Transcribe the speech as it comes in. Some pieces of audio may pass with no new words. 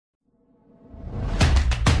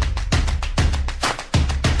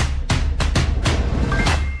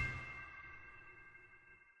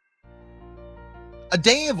A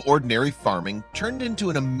day of ordinary farming turned into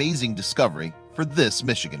an amazing discovery for this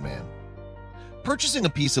Michigan man. Purchasing a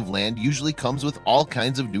piece of land usually comes with all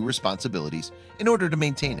kinds of new responsibilities in order to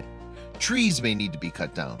maintain it. Trees may need to be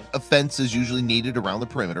cut down, a fence is usually needed around the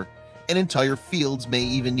perimeter, and entire fields may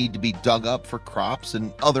even need to be dug up for crops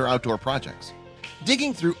and other outdoor projects.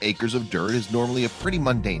 Digging through acres of dirt is normally a pretty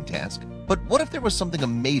mundane task, but what if there was something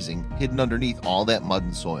amazing hidden underneath all that mud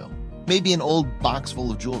and soil? Maybe an old box full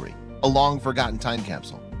of jewelry, a long-forgotten time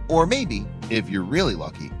capsule, or maybe, if you're really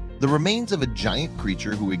lucky, the remains of a giant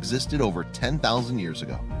creature who existed over 10,000 years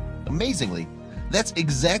ago. Amazingly, that's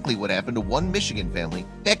exactly what happened to one Michigan family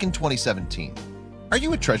back in 2017. Are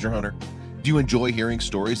you a treasure hunter? Do you enjoy hearing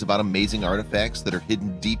stories about amazing artifacts that are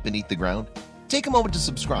hidden deep beneath the ground? Take a moment to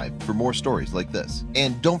subscribe for more stories like this,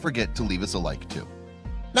 and don't forget to leave us a like too.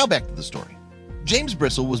 Now back to the story. James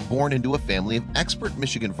Brissell was born into a family of expert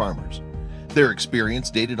Michigan farmers. Their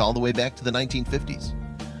experience dated all the way back to the 1950s.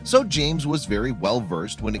 So James was very well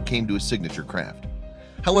versed when it came to his signature craft.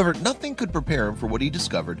 However, nothing could prepare him for what he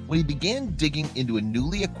discovered when he began digging into a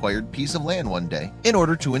newly acquired piece of land one day in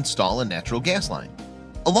order to install a natural gas line.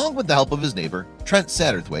 Along with the help of his neighbor, Trent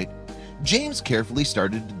Satterthwaite, James carefully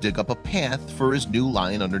started to dig up a path for his new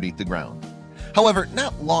line underneath the ground. However,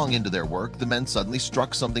 not long into their work, the men suddenly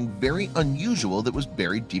struck something very unusual that was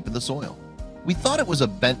buried deep in the soil. "We thought it was a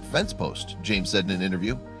bent fence post," James said in an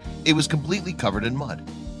interview. "It was completely covered in mud."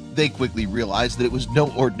 They quickly realized that it was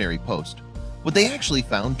no ordinary post. What they actually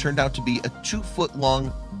found turned out to be a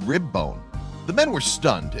 2-foot-long rib bone. The men were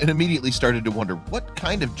stunned and immediately started to wonder what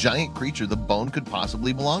kind of giant creature the bone could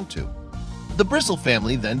possibly belong to. The Brissell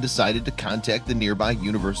family then decided to contact the nearby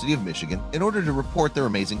University of Michigan in order to report their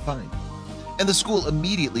amazing find. And the school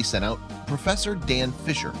immediately sent out Professor Dan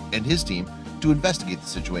Fisher and his team to investigate the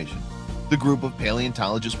situation. The group of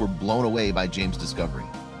paleontologists were blown away by James' discovery.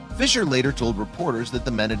 Fisher later told reporters that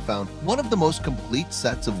the men had found one of the most complete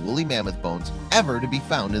sets of woolly mammoth bones ever to be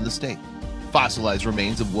found in the state. Fossilized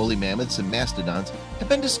remains of woolly mammoths and mastodons have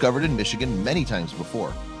been discovered in Michigan many times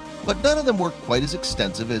before, but none of them were quite as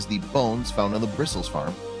extensive as the bones found on the Brissell's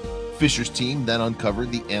farm. Fisher's team then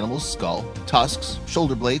uncovered the animal's skull, tusks,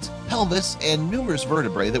 shoulder blades, pelvis, and numerous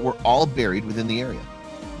vertebrae that were all buried within the area.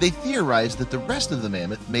 They theorized that the rest of the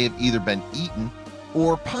mammoth may have either been eaten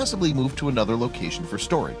or possibly moved to another location for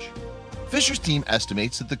storage. Fisher's team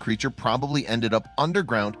estimates that the creature probably ended up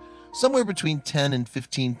underground somewhere between 10 and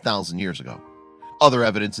 15,000 years ago. Other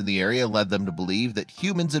evidence in the area led them to believe that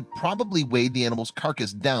humans had probably weighed the animal's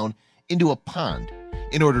carcass down into a pond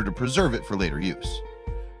in order to preserve it for later use.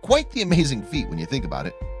 Quite the amazing feat when you think about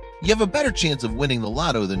it. "You have a better chance of winning the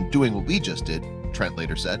lotto than doing what we just did," Trent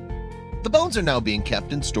later said. The bones are now being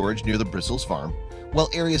kept in storage near the Brissell's farm, while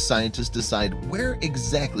area scientists decide where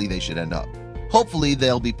exactly they should end up. Hopefully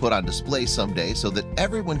they'll be put on display someday so that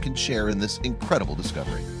everyone can share in this incredible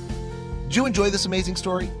discovery. Did you enjoy this amazing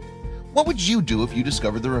story? What would you do if you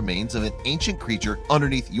discovered the remains of an ancient creature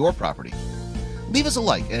underneath your property? Leave us a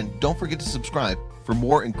like and don't forget to subscribe for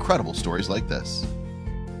more incredible stories like this.